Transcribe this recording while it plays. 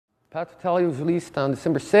Path of Totality was released on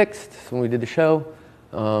December 6th when we did the show.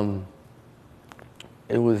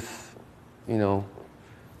 It was, you know,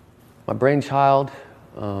 my brainchild.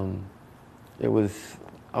 I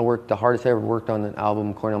worked the hardest I ever worked on an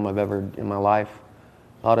album, Korn album I've ever in my life.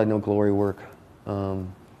 A lot of no glory work. A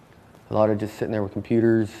lot of just sitting there with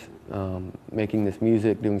computers, making this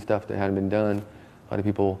music, doing stuff that hadn't been done. A lot of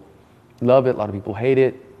people love it, a lot of people hate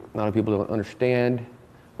it. A lot of people don't understand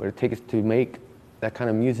what it takes to make that kind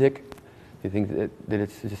of music. They think that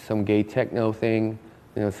it's just some gay techno thing,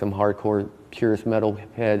 you know, some hardcore purist metal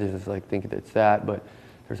heads just like think that it's that, but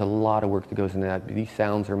there's a lot of work that goes into that. These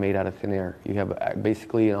sounds are made out of thin air. You have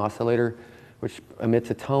basically an oscillator which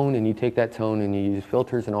emits a tone, and you take that tone and you use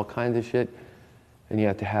filters and all kinds of shit, and you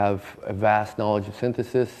have to have a vast knowledge of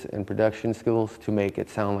synthesis and production skills to make it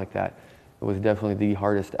sound like that. It was definitely the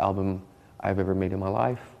hardest album I've ever made in my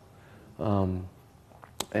life.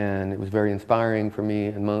 And it was very inspiring for me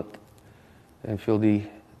and Monk and Fieldy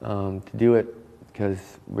to do it, because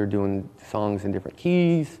we're doing songs in different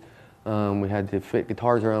keys. We had to fit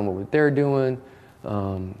guitars around what they're doing.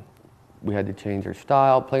 We had to change our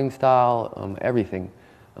style, playing style, everything.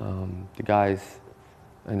 The guys,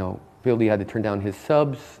 you know, Fieldy had to turn down his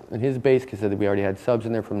subs and his bass because we already had subs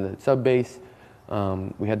in there from the sub bass.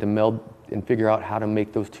 We had to meld and figure out how to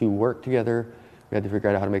make those two work together. We had to figure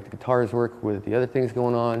out how to make the guitars work with the other things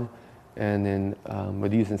going on. And then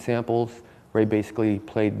with using samples, Ray basically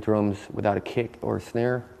played drums without a kick or a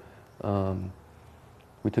snare.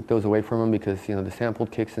 We took those away from him because, you know, the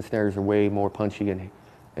sampled kicks and snares are way more punchy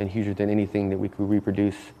and huger than anything that we could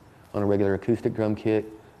reproduce on a regular acoustic drum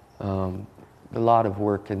kit. A lot of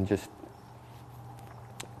work and just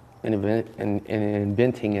inventing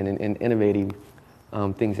and innovating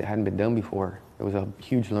things that hadn't been done before. It was a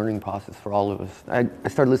huge learning process for all of us. I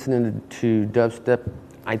started listening to dubstep,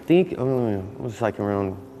 I think, it was like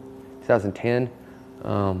around 2010.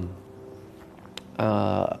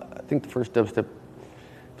 I think the first dubstep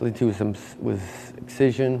I listened to was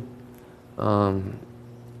Excision. And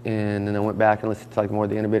then I went back and listened to like more of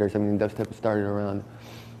the innovators. I mean, dubstep started around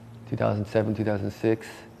 2007, 2006.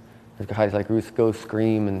 There's guys like Rusko,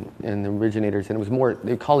 Scream, and the originators. And it was more,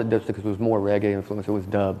 they call it dubstep because it was more reggae influence. It was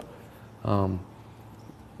dub.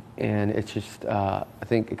 And it's just, I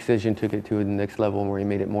think Excision took it to the next level where he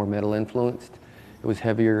made it more metal influenced. It was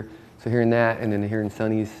heavier. So hearing that, and then hearing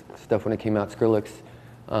Sonny's stuff when it came out, Skrillex,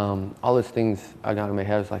 all those things I got in my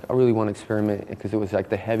head. I was like, I really want to experiment, because it was like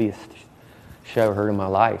the heaviest shit I've heard in my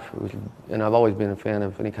life. It was, and I've always been a fan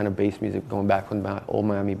of any kind of bass music, going back from my old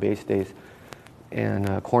Miami bass days.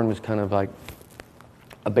 And Korn was kind of like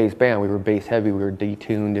a bass band. We were bass heavy, we were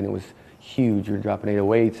detuned, and it was huge. We were dropping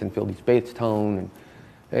 808s and Fieldy's bass tone, and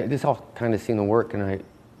this all kind of seemed to work. And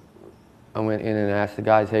I went in and asked the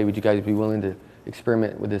guys, hey, would you guys be willing to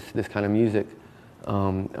experiment with this kind of music?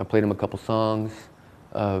 I played them a couple songs,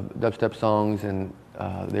 dubstep songs, and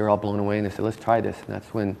they were all blown away, and they said, let's try this. And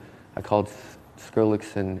that's when I called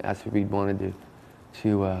Skrillex and asked if he wanted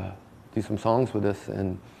to do some songs with us,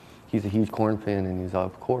 and he's a huge Korn fan, and he's like,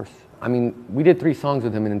 of course. I mean, we did 3 songs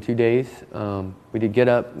with him in 2 days. We did Get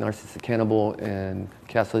Up, Narcissistic Cannibal, and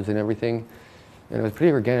Cass Lives and Everything. And it was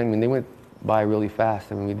pretty organic. I mean, they went by really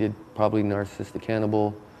fast. I mean, we did probably Narcissistic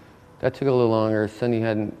Cannibal. That took a little longer. Sonny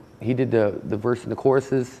he did the verse and the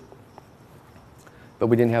choruses, but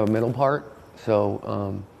we didn't have a middle part.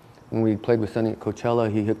 So when we played with Sonny at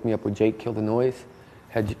Coachella, he hooked me up with Jake Kill the Noise.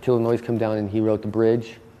 Had Kill the Noise come down, and he wrote the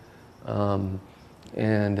bridge. I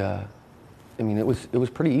mean, it was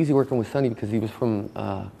pretty easy working with Sonny, because he was from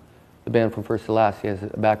the band From First to Last. He has a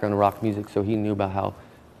background in rock music, so he knew about how,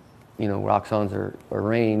 you know, rock songs are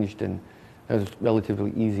arranged, and it was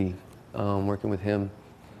relatively easy working with him.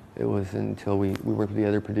 It was until we worked with the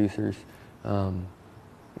other producers.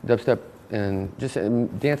 Dubstep and just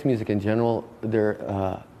dance music in general,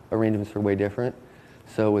 their arrangements were way different.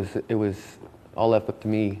 So it was all left up to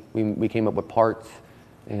me. We came up with parts,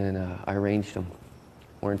 and I arranged them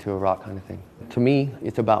more into a rock kind of thing. To me,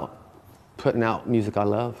 it's about putting out music I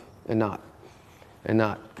love, and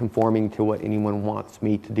not conforming to what anyone wants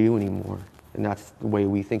me to do anymore. And that's the way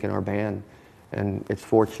we think in our band. And it's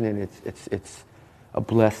fortunate, it's a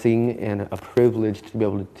blessing and a privilege to be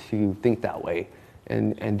able to think that way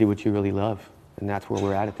and do what you really love. And that's where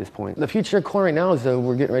we're at this point. The future of Korn right now is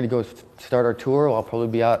we're getting ready to go start our tour. I'll probably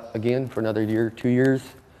be out again for another year, 2 years,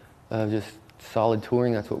 just solid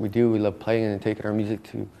touring. That's what we do. We love playing and taking our music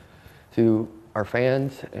to our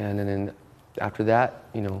fans. And then after that,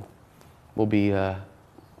 you know, we'll do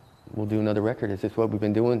another record. It's just what we've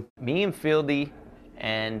been doing. Me and Fieldy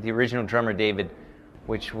and the original drummer David,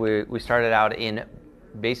 which we started out in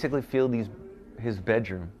basically Fieldy's his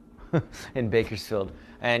bedroom. in Bakersfield.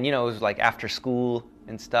 And you know, it was like after school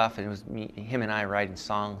and stuff, and it was him and I writing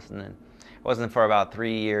songs. And then it wasn't for about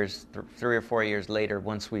 3 or 4 years later,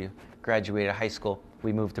 once we graduated high school,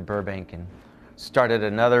 we moved to Burbank and started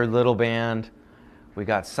another little band. We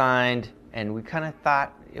got signed, and we kind of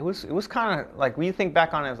thought, it was kind of like, when you think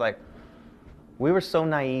back on it, it was like, we were so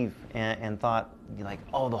naive and thought, like,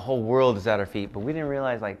 oh, the whole world is at our feet. But we didn't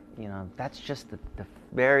realize, like, you know, that's just the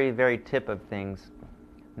very, very tip of things.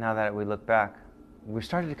 Now that we look back, we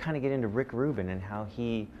started to kind of get into Rick Rubin and how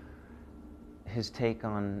his take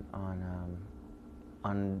on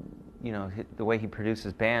you know, the way he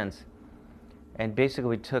produces bands. And basically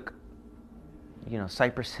we took, you know,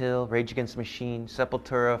 Cypress Hill, Rage Against the Machine,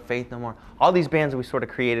 Sepultura, Faith No More, all these bands, we sort of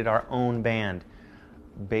created our own band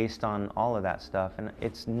based on all of that stuff. And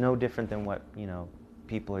it's no different than what, you know,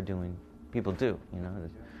 people do, you know.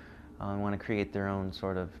 Want to create their own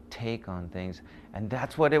sort of take on things. And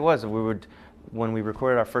that's what it was. When we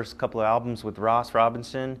recorded our first couple of albums with Ross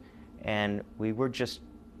Robinson, and we were just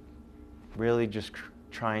really just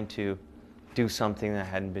trying to do something that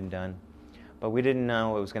hadn't been done. But we didn't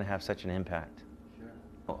know it was going to have such an impact.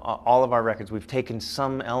 Sure. All of our records, we've taken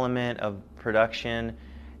some element of production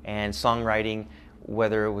and songwriting,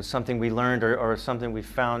 whether it was something we learned or something we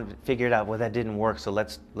figured out, well, that didn't work, so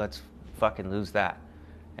let's fucking lose that.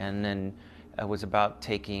 And then it was about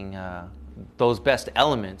taking those best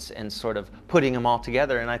elements and sort of putting them all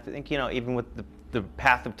together. And I think, you know, even with the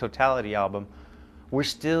Path of Totality album,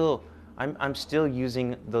 I'm still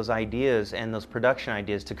using those ideas and those production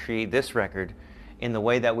ideas to create this record in the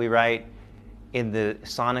way that we write, in the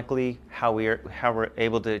sonically, how we're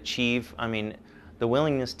able to achieve. I mean, the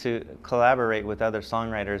willingness to collaborate with other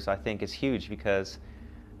songwriters, I think, is huge, because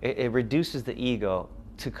it reduces the ego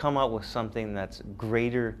to come up with something that's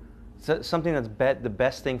greater, something that's the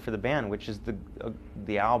best thing for the band, which is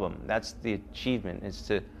the album. That's the achievement, is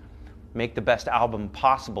to make the best album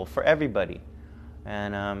possible for everybody.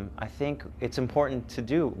 And I think it's important to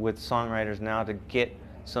do with songwriters now, to get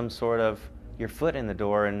some sort of your foot in the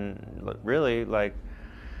door. And really, like,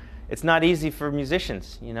 it's not easy for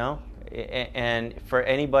musicians, you know, and for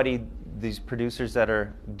anybody, these producers that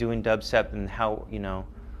are doing dubstep, and how, you know,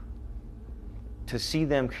 to see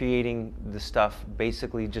them creating the stuff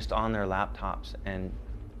basically just on their laptops and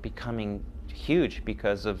becoming huge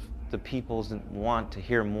because of the people's want to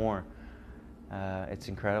hear more. It's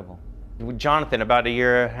incredible. Jonathan, about a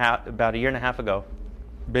year and a half ago,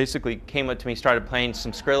 basically came up to me, started playing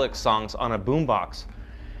some Skrillex songs on a boombox.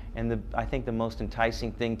 And I think the most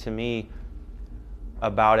enticing thing to me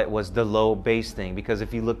about it was the low bass thing, because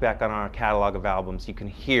if you look back on our catalog of albums, you can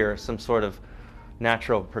hear some sort of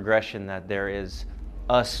natural progression, that there is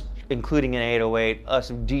us including an 808,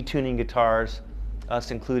 us detuning guitars,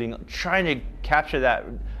 us trying to capture that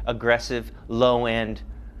aggressive low-end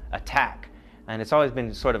attack. And it's always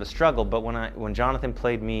been sort of a struggle, but when Jonathan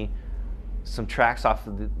played me some tracks off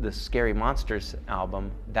of the Scary Monsters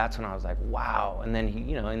album, that's when I was like, wow. And then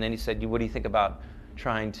he said, what do you think about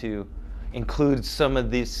trying to include some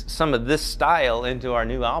of this style into our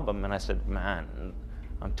new album? And I said, man,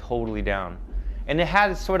 I'm totally down. And it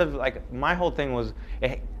had sort of like, my whole thing was,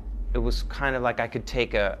 it was kind of like I could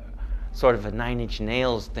take a sort of a Nine Inch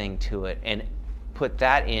Nails thing to it and put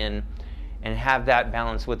that in and have that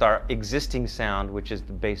balance with our existing sound, which is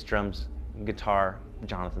the bass, drums, guitar,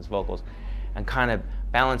 Jonathan's vocals, and kind of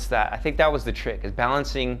balance that. I think that was the trick, is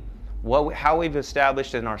balancing how we've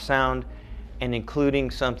established in our sound and including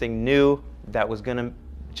something new that was gonna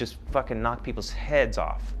just fucking knock people's heads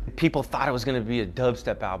off. People thought it was gonna be a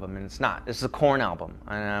dubstep album, and it's not. This is a Korn album,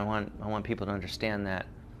 and I want people to understand that.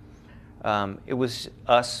 It was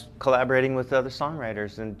us collaborating with other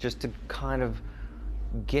songwriters, and just to kind of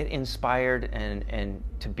get inspired and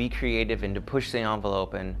to be creative and to push the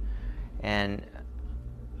envelope, and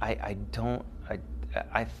I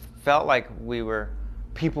felt like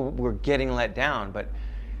people were getting let down, but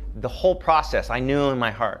the whole process, I knew in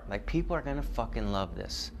my heart, like, people are gonna fucking love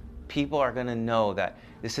this. People are gonna know that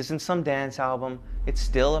this isn't some dance album, it's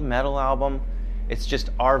still a metal album. It's just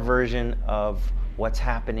our version of what's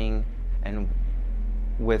happening and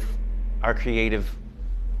with our creative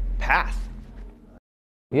path.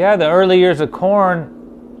 Yeah, the early years of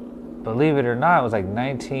Korn, believe it or not, it was like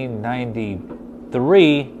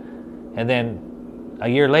 1993, and then a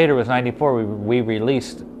year later was 94, we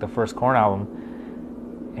released the first Korn album.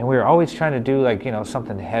 And we were always trying to do, like, you know,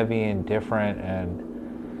 something heavy and different,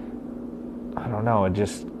 and I don't know, it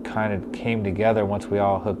just kind of came together once we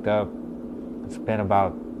all hooked up. It's been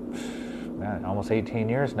about, man, almost 18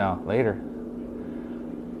 years now later.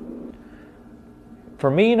 For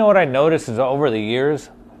me, you know what I noticed is over the years,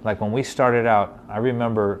 Like when we started out, I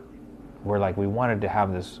remember we wanted to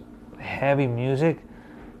have this heavy music,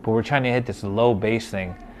 but we're trying to hit this low bass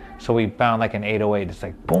thing. So we found like an 808, just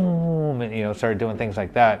like boom, and started doing things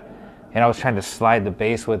like that. And I was trying to slide the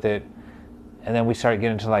bass with it. And then we started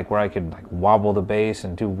getting to like where I could like wobble the bass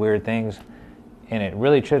and do weird things. And it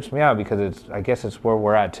really trips me out because I guess it's where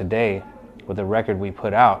we're at today with the record we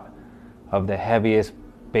put out of the heaviest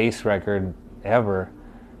bass record ever,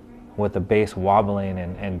 with the bass wobbling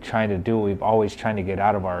and trying to do what we've always trying to get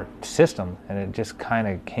out of our system. And it just kind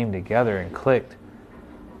of came together and clicked.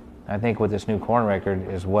 I think with this new Korn record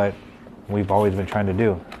is what we've always been trying to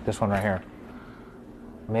do. This one right here.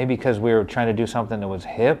 Maybe because we were trying to do something that was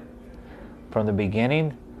hip from the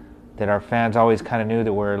beginning, that our fans always kind of knew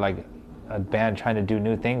that we're like a band trying to do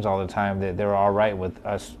new things all the time, that they were all right with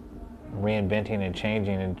us reinventing and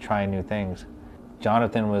changing and trying new things.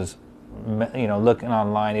 Jonathan was, looking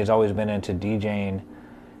online. He's always been into DJing,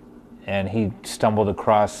 and he stumbled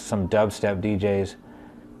across some dubstep DJs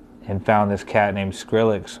and found this cat named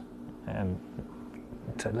Skrillex and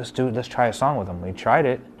said, let's try a song with him. We tried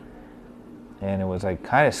it, and it was like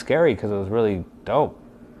kind of scary because it was really dope.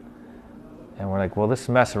 And we're like, well, let's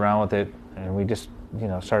mess around with it. And we just,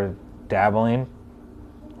 started dabbling.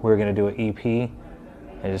 We were going to do an EP. It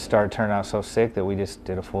just started turning out so sick that we just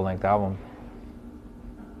did a full-length album.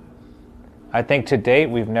 I think to date,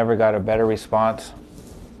 we've never got a better response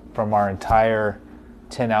from our entire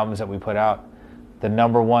 10 albums that we put out. The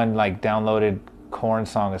number one downloaded Korn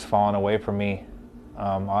song is Fallen Away From Me.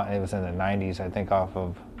 It was in the 90s, I think, off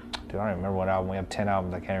of, I don't remember what album. We have 10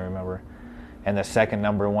 albums, I can't remember. And the second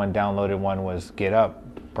number one downloaded one was Get Up,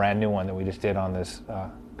 brand new one that we just did on this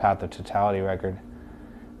Path of Totality record.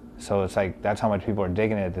 So it's like, that's how much people are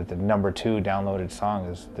digging it, that the number two downloaded song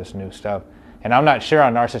is this new stuff. And I'm not sure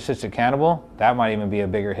on Narcissistic Cannibal, that might even be a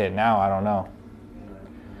bigger hit now, I don't know.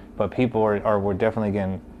 But people we're definitely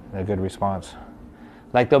getting a good response.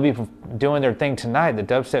 Like they'll be doing their thing tonight, the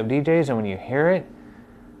dubstep DJs, and when you hear it,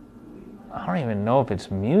 I don't even know if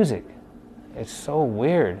it's music. It's so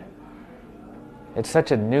weird. It's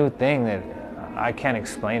such a new thing that I can't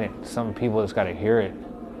explain it. Some people just got to hear it.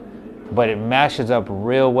 But it mashes up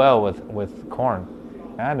real well with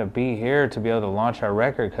Korn. I had to be here to be able to launch our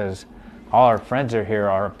record because all our friends are here,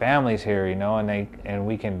 our family's here, and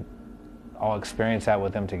we can all experience that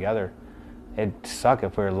with them together. It'd suck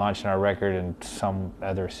if we were launching our record in some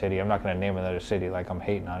other city. I'm not going to name another city like I'm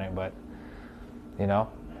hating on it, but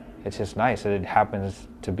it's just nice that it happens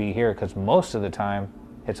to be here because most of the time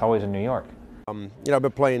it's always in New York. I've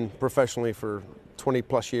been playing professionally for 20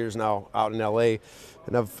 plus years now out in L.A.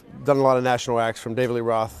 and I've done a lot of national acts from David Lee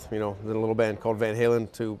Roth, then a little band called Van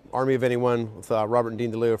Halen, to Army of Anyone with Robert and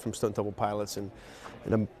Dean DeLeo from Stunt Double Pilots, and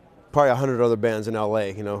probably 100 other bands in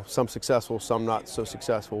L.A. Some successful, some not so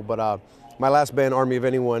successful. But my last band, Army of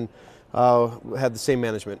Anyone, had the same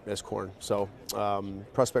management as Korn. So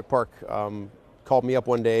Prospect Park called me up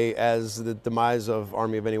one day as the demise of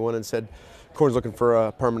Army of Anyone and said, Korn's looking for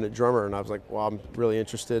a permanent drummer. And I was like, well, I'm really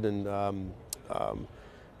interested. And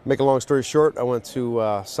make a long story short, I went to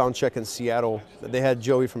soundcheck in Seattle. They had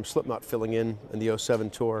Joey from Slipknot filling in the 07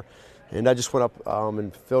 tour. And I just went up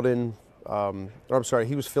and filled in,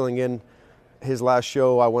 he was filling in his last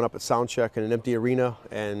show. I went up at soundcheck in an empty arena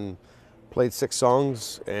and played 6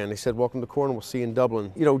 songs. And he said, welcome to Korn, we'll see you in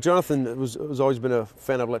Dublin. Jonathan has always been a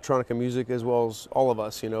fan of electronica music as well as all of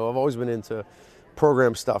us. I've always been into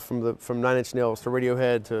program stuff from Nine Inch Nails to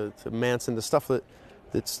Radiohead to Manson, the stuff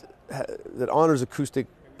that honors acoustic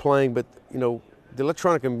playing, but the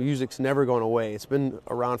electronica music's never gone away. It's been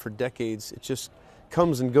around for decades. It just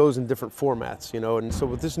comes and goes in different formats, and so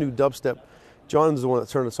with this new dubstep, John's the one that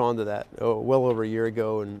turned us on to that well over a year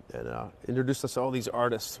ago and introduced us to all these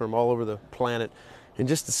artists from all over the planet. And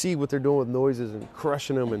just to see what they're doing with noises and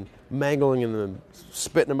crushing them and mangling them and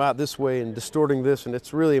spitting them out this way and distorting this, and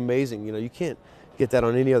it's really amazing. You can't get that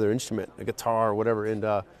on any other instrument, a guitar or whatever.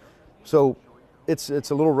 And so it's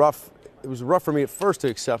a little rough. It was rough for me at first to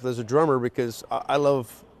accept as a drummer because I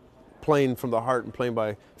love playing from the heart and playing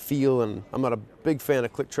by feel, and I'm not a big fan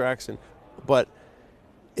of click tracks, but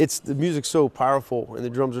the music's so powerful and the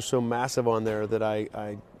drums are so massive on there that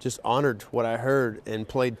I just honored what I heard and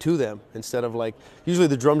played to them instead of usually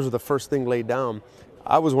the drums are the first thing laid down.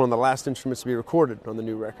 I was one of the last instruments to be recorded on the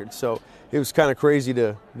new record, so it was kind of crazy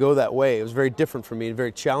to go that way. It was very different for me and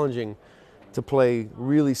very challenging to play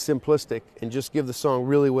really simplistic and just give the song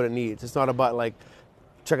really what it needs. It's not about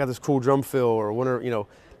check out this cool drum fill or whatever,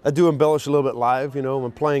 I do embellish a little bit live,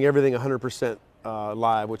 I'm playing everything 100%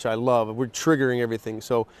 live, which I love. We're triggering everything.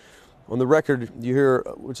 So on the record, you hear,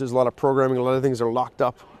 which is a lot of programming, a lot of things are locked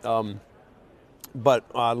up. but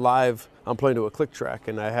live I'm playing to a click track,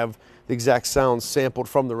 and I have the exact sounds sampled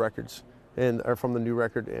from the records or from the new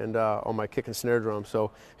record and on my kick and snare drum.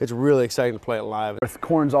 So it's really exciting to play it live.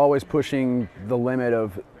 Korn's always pushing the limit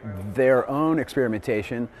of their own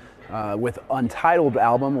experimentation. With Untitled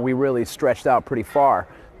album, we really stretched out pretty far.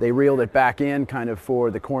 They reeled it back in kind of for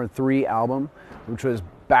the Korn III album, which was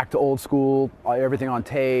back to old school, everything on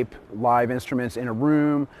tape, live instruments in a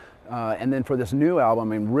room. And then for this new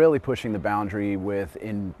album, I'm really pushing the boundary with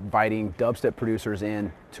inviting dubstep producers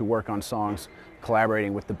in to work on songs,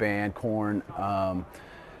 collaborating with the band, Korn.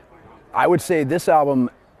 I would say this album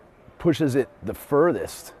pushes it the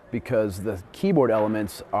furthest because the keyboard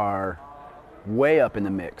elements are way up in the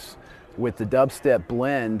mix. With the dubstep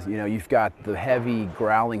blend, you know, you've got the heavy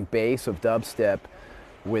growling bass of dubstep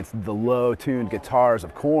with the low-tuned guitars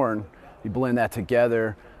of Korn. You blend that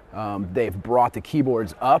together. They've brought the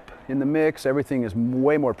keyboards up in the mix. Everything is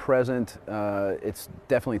way more present. It's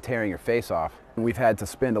definitely tearing your face off. We've had to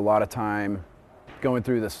spend a lot of time going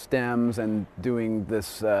through the stems and doing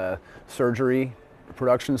this surgery,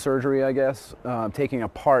 production surgery, I guess, taking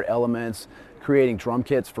apart elements, creating drum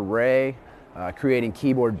kits for Ray, creating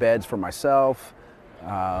keyboard beds for myself.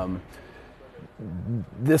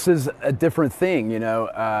 This is a different thing, you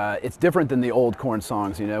know. It's different than the old Korn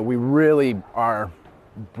songs, you know. We really are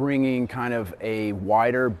bringing kind of a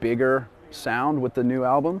wider, bigger sound with the new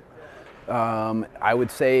album. I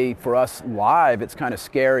would say for us live, it's kind of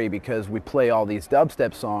scary because we play all these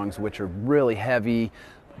dubstep songs, which are really heavy,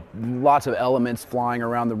 lots of elements flying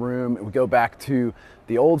around the room. We go back to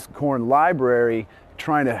the old Korn library,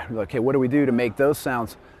 trying to, okay, what do we do to make those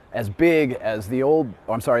sounds as big as the old,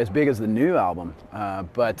 as big as the new album?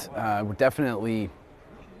 But we're definitely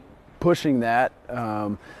pushing that.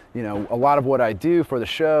 You know, a lot of what I do for the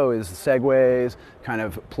show is segues, kind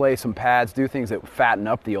of play some pads, do things that fatten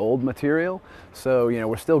up the old material. So, you know,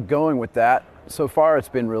 we're still going with that. So far, it's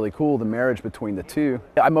been really cool, the marriage between the two.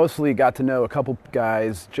 I mostly got to know a couple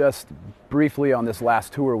guys just briefly on this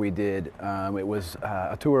last tour we did. It was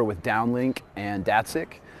a tour with Downlink and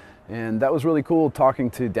Datsik. And that was really cool, talking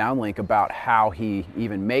to Downlink about how he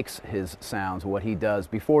even makes his sounds, what he does.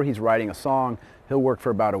 Before he's writing a song, he'll work for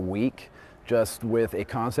about a week just with a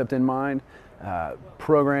concept in mind,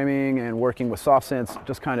 programming and working with soft synths,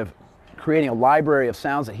 just kind of creating a library of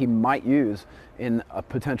sounds that he might use in a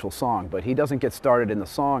potential song. But he doesn't get started in the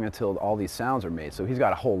song until all these sounds are made. So he's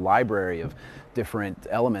got a whole library of different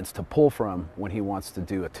elements to pull from when he wants to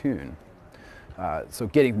do a tune. So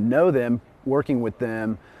getting to know them, working with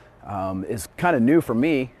them, is kind of new for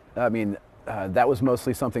me. I mean, that was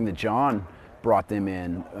mostly something that John brought them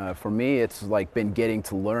in. For me, it's like been getting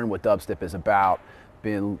to learn what dubstep is about,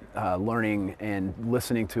 been learning and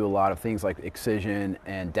listening to a lot of things like Excision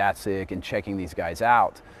and Datsik and checking these guys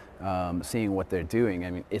out, seeing what they're doing.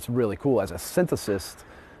 I mean, it's really cool. As a synthesist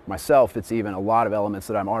myself, it's even a lot of elements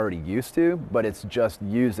that I'm already used to, but it's just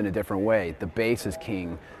used in a different way. The bass is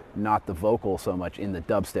king, not the vocal so much in the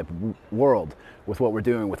dubstep world. With what we're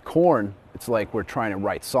doing with Korn, it's like we're trying to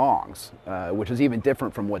write songs, which is even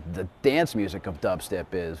different from what the dance music of dubstep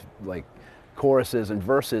is. Like choruses and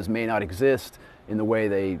verses may not exist in the way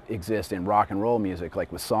they exist in rock and roll music,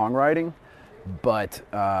 like with songwriting, but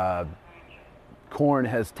Korn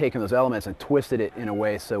has taken those elements and twisted it in a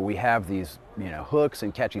way so we have these, you know, hooks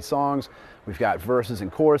and catchy songs. We've got verses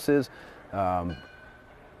and choruses.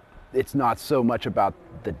 It's not so much about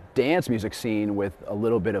the dance music scene with a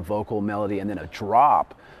little bit of vocal melody and then a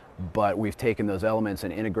drop, but we've taken those elements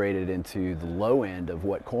and integrated into the low end of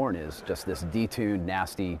what Korn is, just this detuned,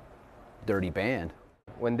 nasty, dirty band.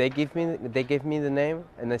 When they gave me the name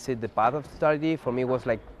and I said the Path of Totality, for me it was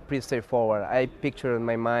like pretty straightforward. I pictured in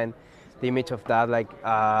my mind the image of that like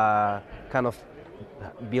kind of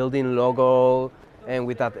building logo and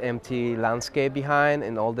with that empty landscape behind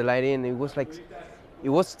and all the lighting. It was like, it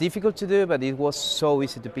was difficult to do, but it was so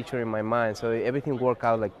easy to picture in my mind. So everything worked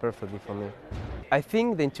out like perfectly for me. I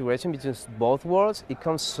think the integration between both worlds, it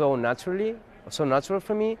comes so natural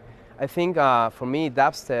for me. I think for me,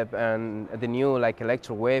 dubstep and the new like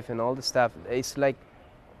electro wave and all the stuff, it's like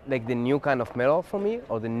the new kind of metal for me,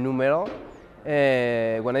 or the new metal.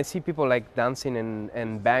 When I see people like dancing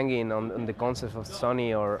and banging on the concerts of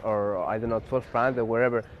Sony or I don't know, 12 Front or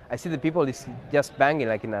wherever, I see the people is just banging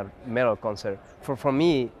like in a metal concert. For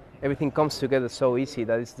me, everything comes together so easy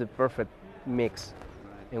that it's the perfect mix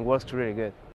and works really good.